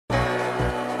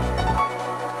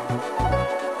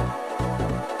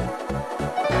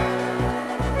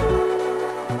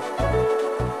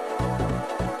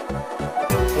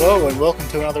Hello and welcome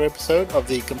to another episode of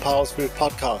the Compile Swift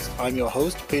podcast. I'm your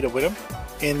host, Peter Whittam.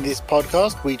 In this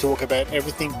podcast, we talk about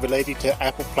everything related to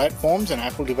Apple platforms and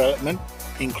Apple development,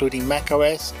 including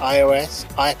macOS, iOS,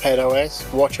 iPadOS,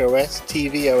 watchOS,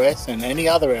 tvOS, and any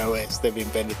other OS they've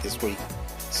invented this week.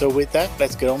 So with that,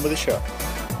 let's get on with the show.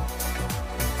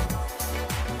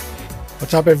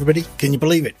 What's up, everybody? Can you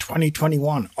believe it?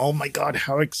 2021. Oh my God,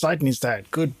 how exciting is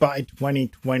that? Goodbye,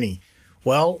 2020.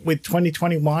 Well, with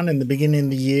 2021 and the beginning of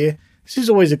the year, this is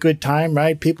always a good time,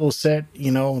 right? People set,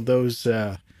 those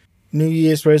New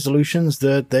Year's resolutions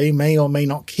that they may or may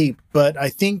not keep. But I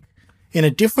think in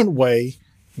a different way,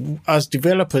 as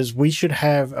developers, we should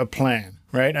have a plan,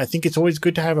 right? I think it's always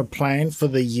good to have a plan for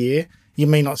the year. You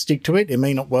may not stick to it. It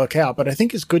may not work out, but I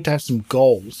think it's good to have some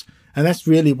goals. And that's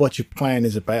really what your plan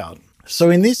is about. So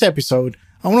in this episode,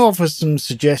 I want to offer some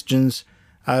suggestions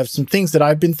of some things that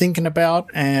I've been thinking about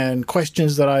and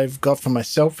questions that I've got for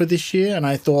myself for this year. And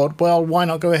I thought, well, why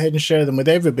not go ahead and share them with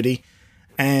everybody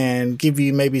and give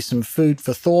you maybe some food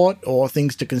for thought or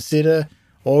things to consider,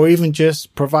 or even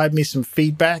just provide me some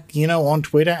feedback, on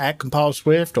Twitter at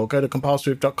CompileSwift, or go to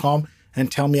CompileSwift.com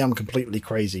and tell me I'm completely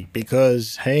crazy,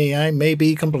 because, hey, I may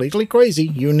be completely crazy.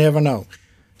 You never know.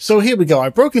 So here we go.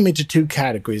 I've broken them into two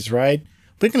categories, right?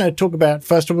 We're going to talk about,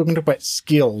 first of all, we're going to talk about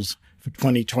skills for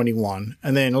 2021.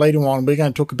 And then later on, we're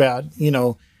going to talk about,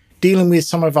 dealing with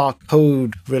some of our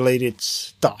code-related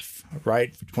stuff,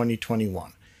 right, for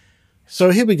 2021. So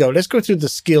here we go. Let's go through the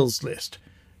skills list.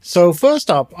 So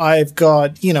first up, I've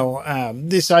got,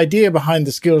 this idea behind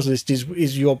the skills list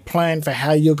is your plan for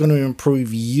how you're going to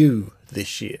improve you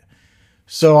this year.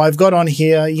 So I've got on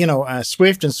here,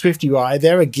 Swift and Swift UI,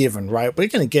 they're a given, right? We're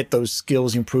going to get those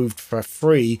skills improved for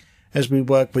free as we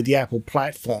work with the Apple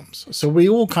platforms. So we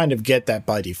all kind of get that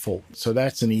by default. So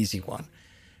that's an easy one.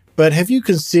 But have you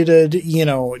considered,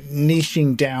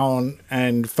 niching down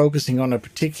and focusing on a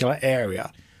particular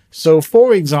area? So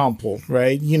for example,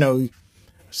 right,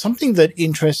 something that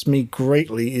interests me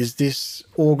greatly is this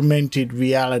augmented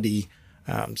reality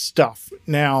stuff.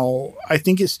 Now, I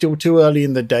think it's still too early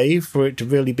in the day for it to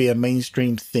really be a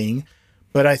mainstream thing,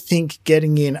 but I think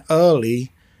getting in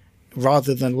early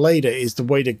rather than later is the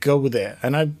way to go there.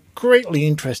 And I'm greatly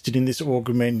interested in this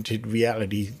augmented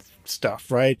reality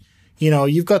stuff, right?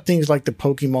 You've got things like the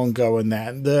Pokemon Go and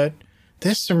that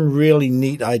there's some really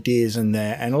neat ideas in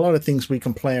there and a lot of things we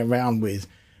can play around with,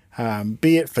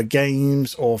 be it for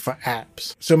games or for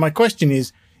apps. So my question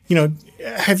is,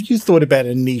 have you thought about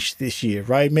a niche this year,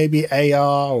 right? Maybe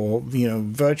AR or,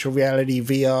 virtual reality,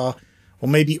 VR, or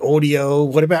maybe audio.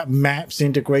 What about maps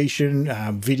integration,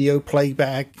 video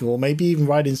playback, or maybe even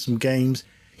writing some games?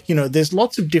 There's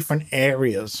lots of different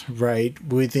areas, right,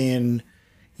 within,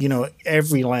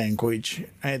 every language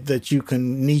that you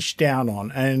can niche down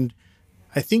on. And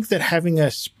I think that having a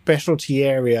specialty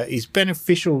area is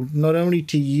beneficial not only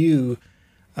to you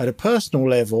at a personal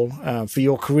level for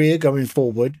your career going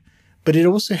forward, but it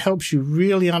also helps you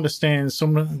really understand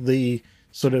some of the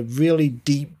sort of really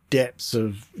deep depths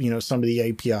of, some of the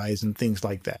APIs and things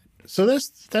like that. So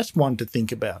that's one to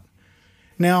think about.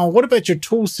 Now, what about your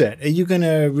tool set? Are you going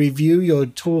to review your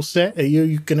tool set? Are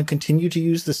you going to continue to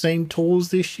use the same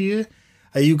tools this year?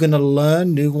 Are you going to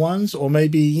learn new ones? Or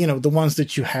maybe, the ones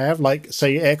that you have, like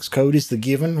say Xcode is the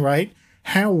given, right?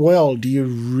 How well do you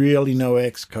really know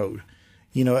Xcode?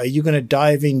 Are you going to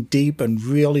dive in deep and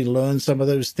really learn some of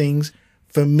those things?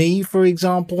 For me, for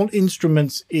example,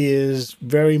 Instruments is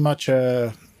very much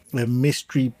a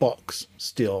mystery box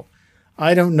still.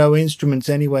 I don't know Instruments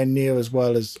anywhere near as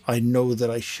well as I know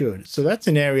that I should. So that's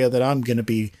an area that I'm going to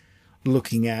be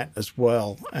looking at as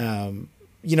well.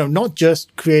 Not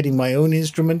just creating my own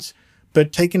instruments,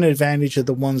 but taking advantage of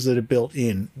the ones that are built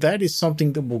in. That is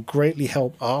something that will greatly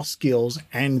help our skills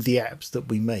and the apps that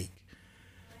we make.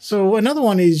 So another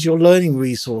one is your learning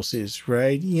resources,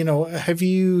 right? Have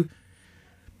you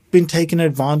been taking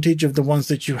advantage of the ones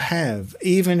that you have,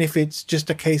 even if it's just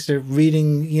a case of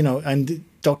reading, and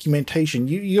documentation?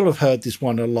 You'll have heard this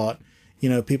one a lot.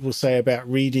 People say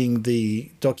about reading the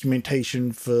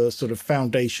documentation for sort of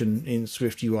foundation in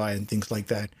Swift UI and things like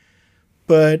that.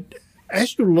 But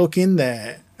as you look in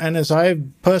there, and as I've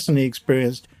personally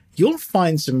experienced, you'll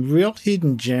find some real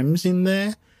hidden gems in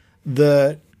there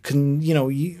that can,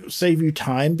 save you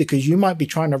time, because you might be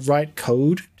trying to write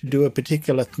code to do a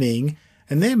particular thing,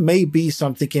 and there may be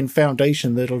something in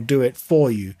Foundation that'll do it for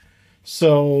you.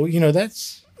 So,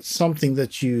 that's something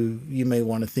that you may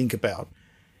want to think about.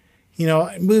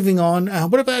 Moving on,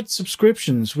 what about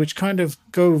subscriptions, which kind of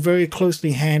go very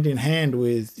closely hand in hand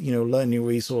with, learning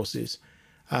resources?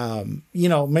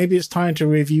 Maybe it's time to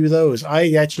review those.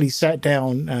 I actually sat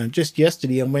down just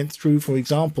yesterday and went through, for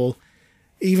example,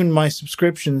 even my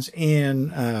subscriptions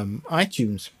in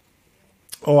iTunes.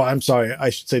 Or I'm sorry, I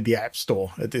should say the App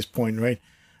Store at this point, right?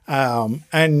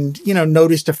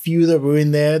 Noticed a few that were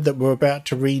in there that were about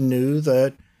to renew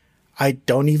that I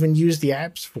don't even use the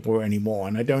apps for anymore,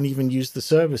 and I don't even use the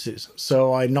services.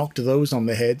 So I knocked those on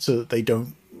the head so that they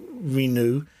don't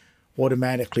renew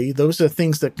automatically. Those are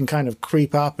things that can kind of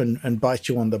creep up and bite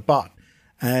you on the butt.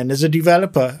 And as a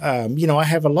developer, I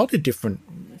have a lot of different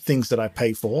things that I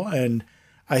pay for, and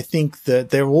I think that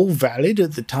they're all valid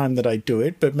at the time that I do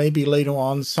it, but maybe later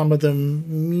on, some of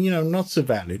them, not so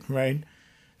valid, right?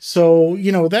 So,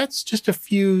 that's just a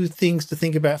few things to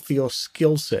think about for your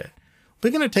skill set.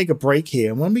 We're going to take a break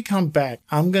here. And when we come back,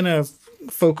 I'm going to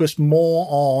focus more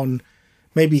on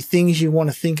maybe things you want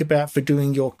to think about for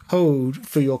doing your code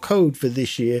for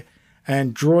this year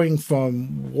and drawing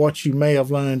from what you may have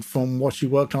learned from what you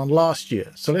worked on last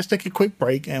year. So let's take a quick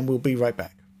break and we'll be right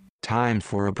back. Time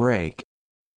for a break.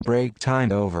 Break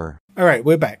time over. All right,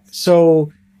 we're back.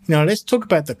 So, let's talk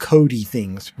about the codey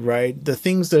things, right? The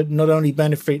things that not only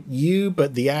benefit you,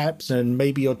 but the apps and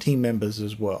maybe your team members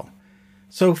as well.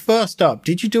 So first up,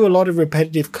 did you do a lot of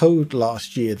repetitive code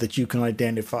last year that you can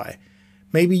identify?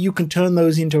 Maybe you can turn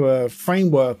those into a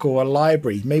framework or a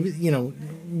library. Maybe,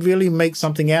 really make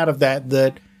something out of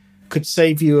that could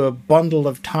save you a bundle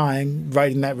of time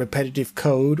writing that repetitive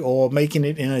code or making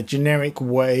it in a generic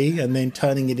way and then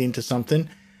turning it into something.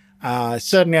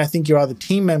 Certainly, I think your other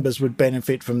team members would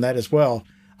benefit from that as well.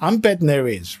 I'm betting there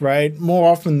is, right? More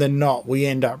often than not, we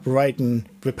end up writing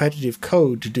repetitive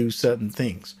code to do certain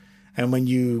things. And when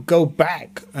you go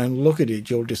back and look at it,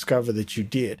 you'll discover that you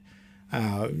did.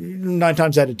 9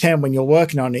 times out of 10, when you're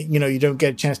working on it, you don't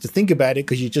get a chance to think about it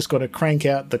because you just got to crank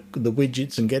out the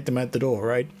widgets and get them out the door,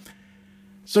 right?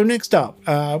 So next up,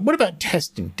 what about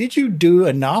testing? Did you do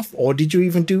enough or did you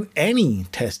even do any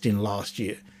testing last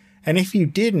year? And if you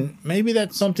didn't, maybe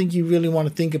that's something you really want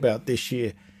to think about this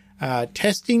year.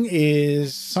 Testing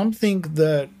is something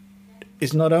that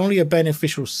is not only a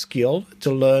beneficial skill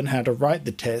to learn how to write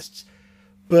the tests,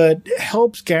 but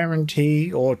helps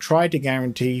guarantee or try to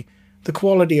guarantee the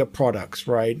quality of products,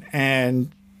 right?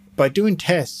 And by doing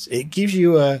tests, it gives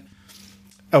you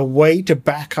a way to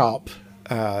back up,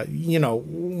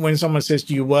 when someone says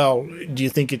to you, well, do you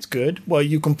think it's good? Well,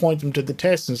 you can point them to the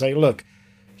tests and say, look,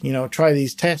 try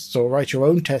these tests or write your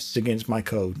own tests against my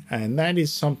code. And that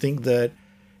is something that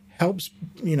helps,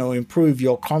 improve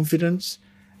your confidence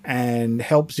and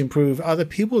helps improve other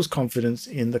people's confidence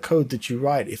in the code that you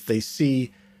write if they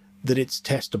see that it's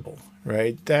testable,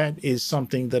 right? That is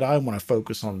something that I want to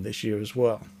focus on this year as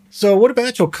well. So what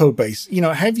about your code base?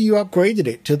 Have you upgraded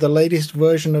it to the latest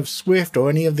version of Swift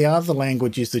or any of the other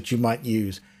languages that you might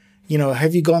use?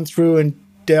 Have you gone through and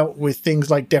dealt with things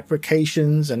like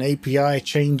deprecations and API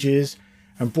changes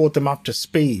and brought them up to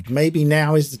speed? Maybe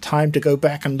now is the time to go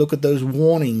back and look at those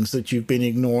warnings that you've been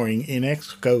ignoring in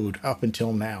Xcode up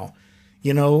until now.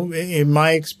 In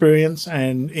my experience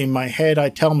and in my head, I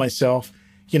tell myself,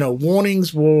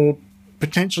 warnings will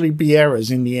potentially be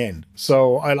errors in the end.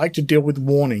 So I like to deal with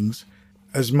warnings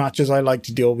as much as I like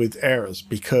to deal with errors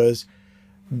because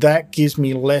that gives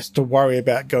me less to worry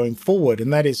about going forward.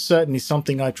 And that is certainly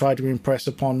something I try to impress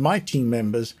upon my team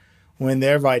members when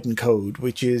they're writing code,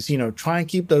 which is, try and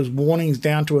keep those warnings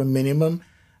down to a minimum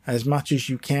as much as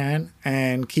you can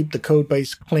and keep the code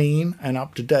base clean and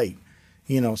up to date.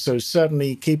 So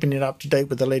certainly keeping it up to date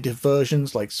with the latest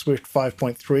versions like Swift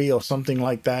 5.3 or something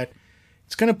like that,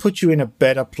 it's going to put you in a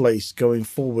better place going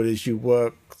forward as you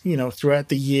work, throughout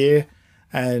the year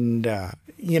and,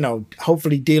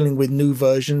 hopefully dealing with new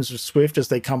versions of Swift as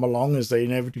they come along, as they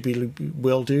inevitably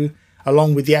will do,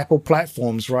 along with the Apple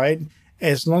platforms, right?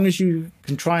 As long as you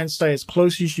can try and stay as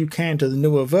close as you can to the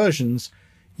newer versions,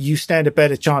 you stand a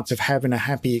better chance of having a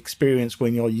happy experience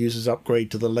when your users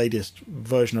upgrade to the latest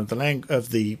version of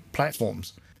the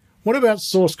platforms. What about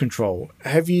source control?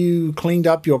 Have you cleaned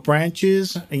up your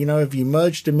branches? Have you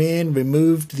merged them in,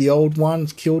 removed the old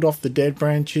ones, killed off the dead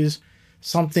branches?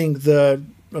 Something that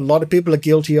a lot of people are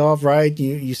guilty of, right?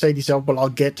 You say to yourself, well, I'll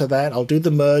get to that. I'll do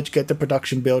the merge, get the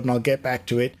production build, and I'll get back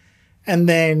to it. And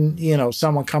then,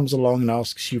 someone comes along and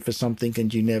asks you for something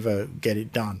and you never get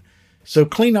it done. So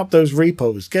clean up those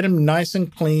repos, get them nice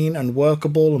and clean and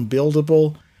workable and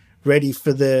buildable, ready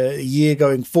for the year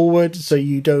going forward so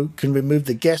you can remove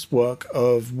the guesswork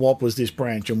of what was this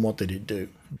branch and what did it do.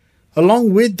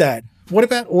 Along with that, what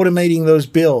about automating those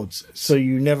builds so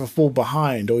you never fall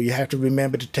behind or you have to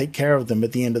remember to take care of them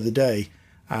at the end of the day?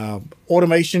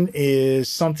 Automation is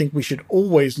something we should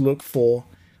always look for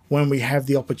when we have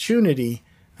the opportunity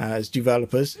as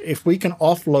developers, if we can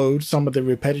offload some of the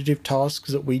repetitive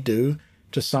tasks that we do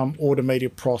to some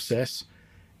automated process,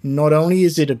 not only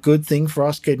is it a good thing for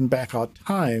us getting back our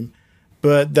time,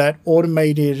 but that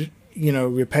automated,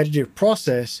 repetitive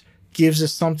process gives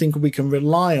us something we can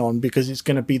rely on because it's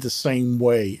going to be the same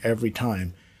way every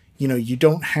time. You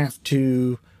don't have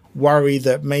to worry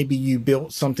that maybe you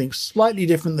built something slightly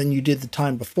different than you did the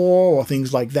time before or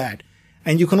things like that.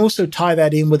 And you can also tie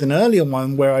that in with an earlier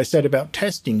one where I said about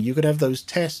testing. You could have those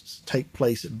tests take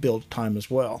place at build time as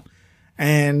well.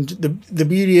 And the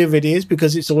beauty of it is,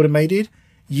 because it's automated,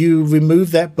 you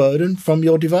remove that burden from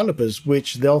your developers,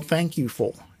 which they'll thank you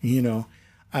for.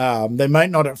 They might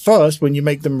not at first when you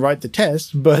make them write the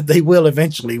test, but they will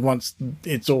eventually once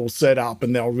it's all set up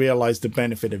and they'll realize the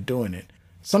benefit of doing it.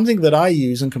 Something that I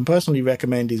use and can personally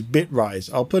recommend is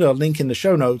Bitrise. I'll put a link in the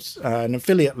show notes, an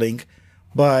affiliate link,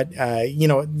 but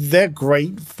they're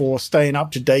great for staying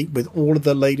up to date with all of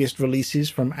the latest releases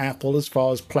from Apple as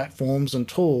far as platforms and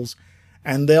tools.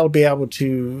 And they'll be able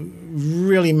to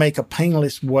really make a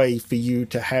painless way for you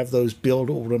to have those build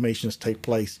automations take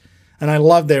place. And I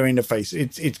love their interface.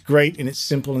 It's great and it's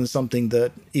simple and something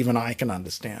that even I can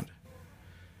understand.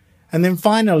 And then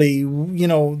finally,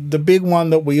 the big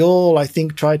one that we all, I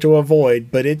think, try to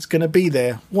avoid, but it's going to be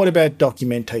there. What about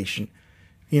documentation?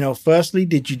 Firstly,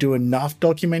 did you do enough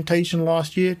documentation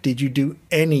last year? Did you do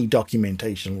any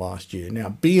documentation last year? Now,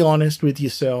 be honest with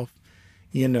yourself.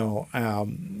 You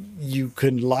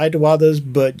can lie to others,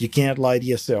 but you can't lie to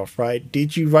yourself, right?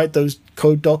 Did you write those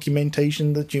code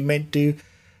documentation that you meant to?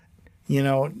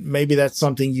 Maybe that's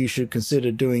something you should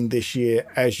consider doing this year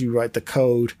as you write the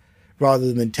code,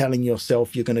 rather than telling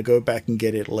yourself you're going to go back and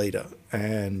get it later.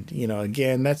 And,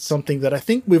 again, that's something that I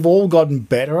think we've all gotten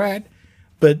better at,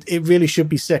 but it really should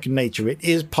be second nature. It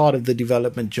is part of the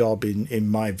development job in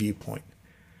my viewpoint.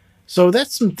 So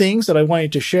that's some things that I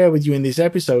wanted to share with you in this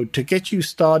episode to get you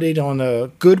started on a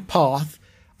good path,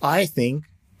 I think,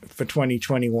 for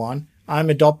 2021. I'm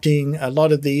adopting a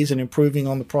lot of these and improving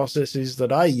on the processes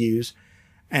that I use.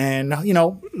 And,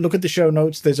 look at the show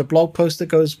notes. There's a blog post that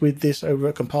goes with this over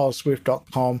at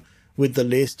compileswift.com with the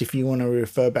list if you want to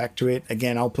refer back to it.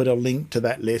 Again, I'll put a link to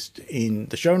that list in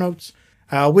the show notes.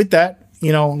 With that,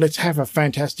 let's have a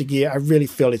fantastic year. I really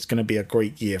feel it's going to be a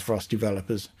great year for us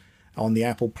developers on the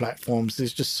Apple platforms.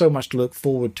 There's just so much to look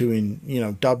forward to in,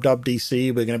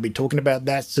 WWDC. We're going to be talking about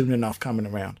that soon enough coming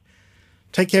around.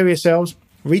 Take care of yourselves.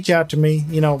 Reach out to me.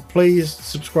 Please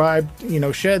subscribe,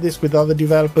 share this with other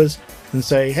developers and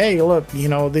say, hey, look,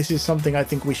 this is something I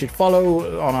think we should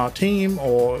follow on our team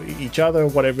or each other,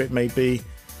 whatever it may be.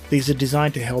 These are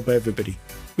designed to help everybody.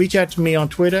 Reach out to me on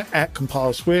Twitter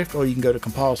 @CompileSwift, or you can go to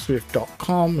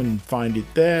compileswift.com and find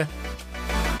it there.